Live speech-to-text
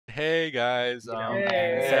Hey guys.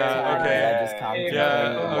 Hey. Yeah. Okay. I just commented.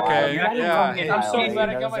 Yeah, okay, yeah, hey, I'm so hey. glad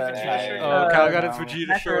I got my Vegeta shirt. Oh, Kyle got his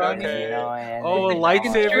Vegeta shirt. Okay. Oh, a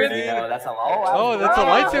lightsaber, dude. That's a Oh, that's a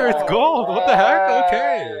lightsaber. It's gold. What the heck?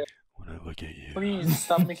 Okay. When I look at you. Please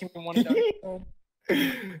stop making me want to die.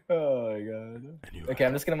 Oh my god. Okay,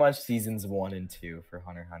 I'm just gonna watch seasons 1 and 2 for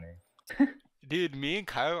Hunter x Hunter. Dude, me and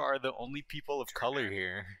Kyle are the only people of color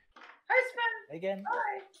here. Hi, Sven. Again.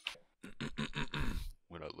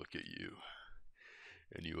 When I look at you,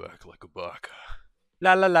 and you act like a baka.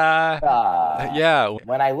 La la la. Yeah.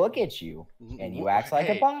 When I look at you, and you act like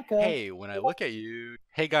a baka. Hey, when I look at you.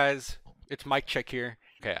 Hey guys, it's Mike Check here.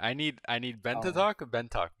 Okay, I need Ben to talk. Ben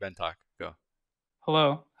talk. Go.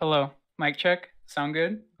 Hello. Mic check. Sound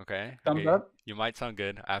good? Okay. Thumbs up. You might sound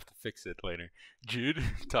good. I have to fix it later. Jude,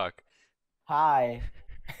 talk. Hi.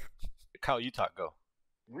 Kyle, you talk. Go.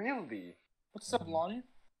 Really? What's up, Lonnie?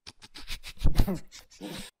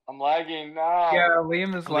 I'm lagging now. Yeah,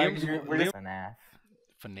 Liam is lagging. FNAF.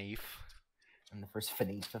 FNAF. And the first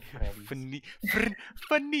FNAF of Freddy's.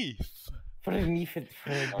 FNAF. FNAF.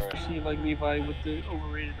 She like Levi with the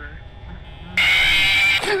overrated her.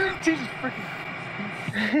 Jesus freaking.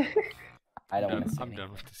 I don't want to I'm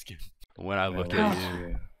done with this game. When I look at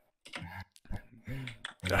you.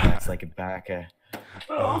 It's like a baka.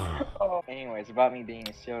 Anyways, about me being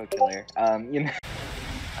a serial killer. You know.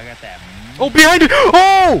 I got that. Oh, behind you!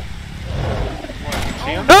 Oh!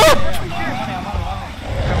 See him?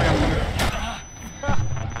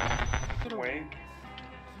 Get away.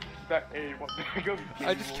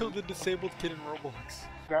 I just killed the disabled kid in Roblox.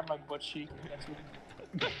 Grab my butt cheek. That's what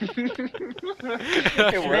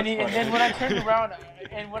It worked. and then when I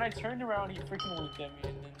turned around, he freaking winked at me.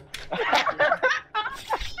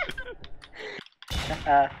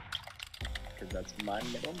 Because that's my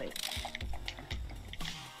middle name.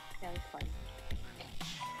 Sounds fun.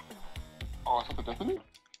 Oh, I thought the death of me?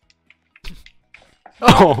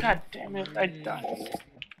 Oh! God damn it! I died.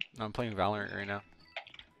 No, I'm playing Valorant right now.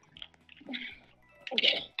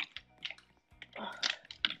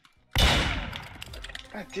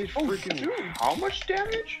 That did freaking how much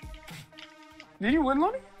damage? Did you win,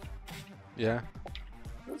 Lonnie? Yeah.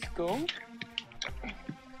 Let's go.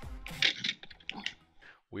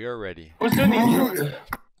 We are ready. What's doing the intro?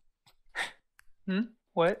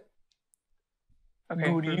 What? Okay,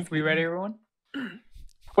 we ready, everyone?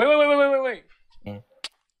 Wait.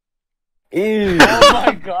 Ew. Oh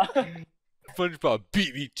my god. SpongeBob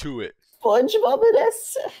beat me to it. SpongeBob it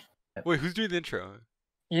is. Wait, who's doing the intro?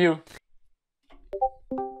 You.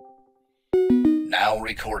 Now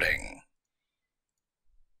recording.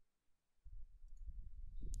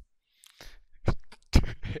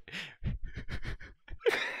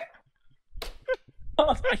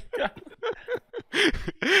 Oh my god.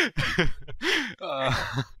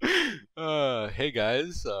 Hey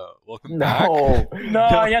guys, welcome back. No.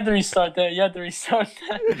 You have to restart that.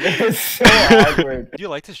 It's so awkward. Do you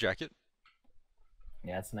like this jacket?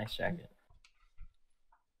 Yeah, it's a nice jacket.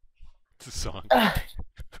 It's a song.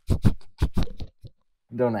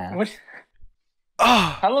 Don't ask. What?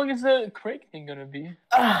 Ah! How long is the crate thing gonna be?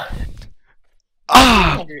 Ah!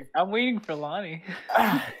 I'm waiting for Lonnie.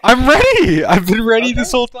 I'm ready! I've been ready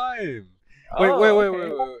this whole time! Wait.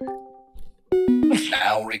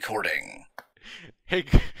 Now recording. Hey,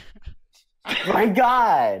 My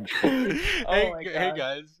God. hey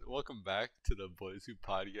guys, welcome back to the Boys Who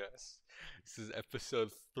Podcast. This is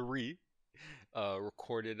episode 3,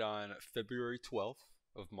 recorded on February 12th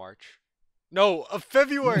of March. No, of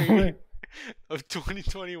February of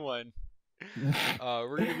 2021.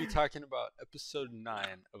 We're going to be talking about episode 9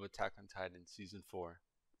 of Attack on Titan season 4.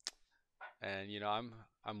 And you know,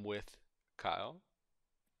 I'm with Kyle,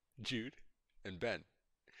 Jude, and Ben.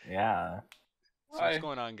 Yeah. So what's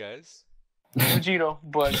going on, guys? Vegito,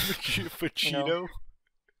 but Vegito? you know,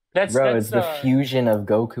 that's it's the fusion of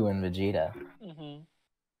Goku and Vegeta.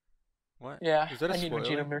 What? Yeah, Is that a I need spoiler?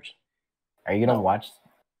 Vegeta merch. Are you gonna watch?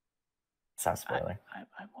 It's not a spoiler.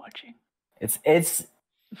 I'm watching. It's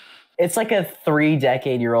like a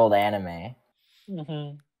 3-decade-year-old anime.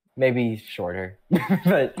 Maybe shorter,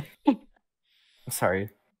 but I'm sorry.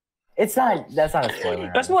 It's not. That's not a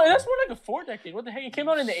spoiler. That's more like a 4-decade. What the heck? It came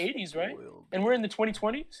out in the 80s, right? And we're in the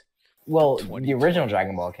 2020s. Well, the original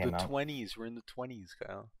Dragon Ball came out. The 20s. We're in the 20s,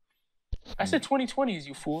 Kyle. I said 2020s,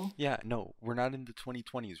 you fool. Yeah, no, we're not in the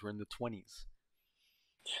 2020s. We're in the 20s.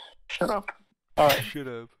 Shut up. All right. Shut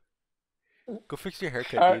up. Go fix your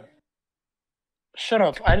haircut, dude. Shut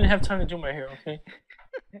up. I didn't have time to do my hair, okay?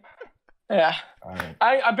 Yeah. Alright.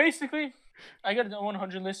 I basically, I got a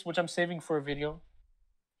 100 list, which I'm saving for a video.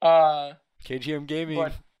 KGM Gaming.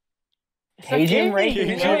 But KGM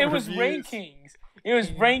rankings. It was Reviews. rankings. It was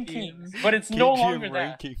rankings, but it's no longer KGM that.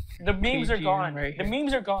 ranking. The memes are KGM gone. right The here.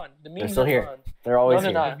 memes are gone. The memes still are here. gone. They're always No,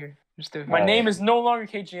 they're here. not. You're still My here. name is no longer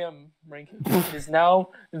KGM ranking. It is now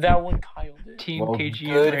that one Kyle did. Team Well,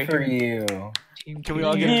 KGM good right for here. you. Team Can we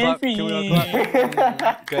all get a KGM. clap? Can we all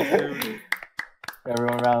clap? Guys, everybody.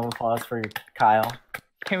 Everyone, round of applause for Kyle.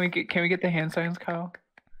 Can we get the hand signs, Kyle?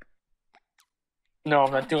 No,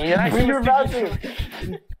 I'm not doing it. We were about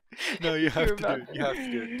to. No, you have You're to do about it. You have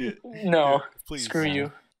to do it. Do it. Do No, it. Please. screw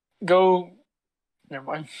you. Go. Never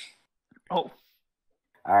mind. Oh.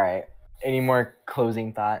 All right. Any more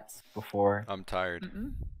closing thoughts before? I'm tired.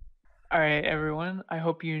 All right, everyone. I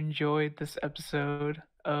hope you enjoyed this episode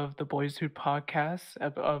of the Boys Who podcast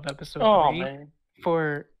of episode Oh 3. man.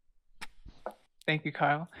 Thank you,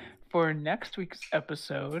 Kyle. For next week's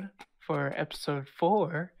episode, for episode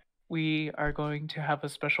 4, we are going to have a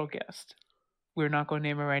special guest. We're not going to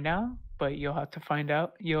name it right now, but you'll have to find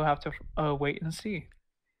out. You'll have to wait and see.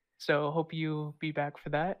 So hope you be back for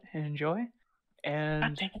that and enjoy.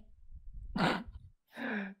 And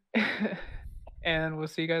and we'll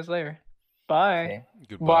see you guys later. Bye. Okay.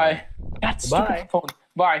 Goodbye. Bye. That's Bye. stupid phone.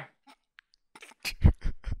 Bye.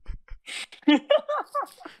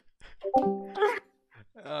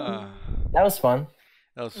 That was fun.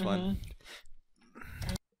 That was fun.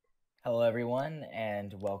 Hello, everyone,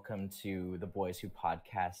 and welcome to the Boys Who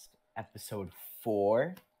podcast, episode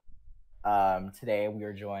 4. Today we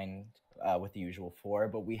are joined with the usual 4,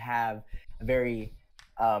 but we have a very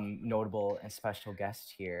notable and special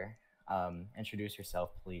guest here. Introduce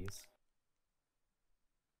yourself, please.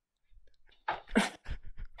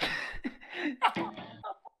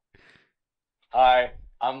 Hi,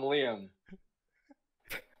 I'm Liam.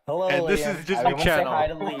 Hello, And this Liam. is just Everyone your say channel. hi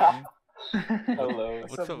to Liam. Hello.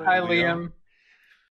 What's up, Hi, Liam.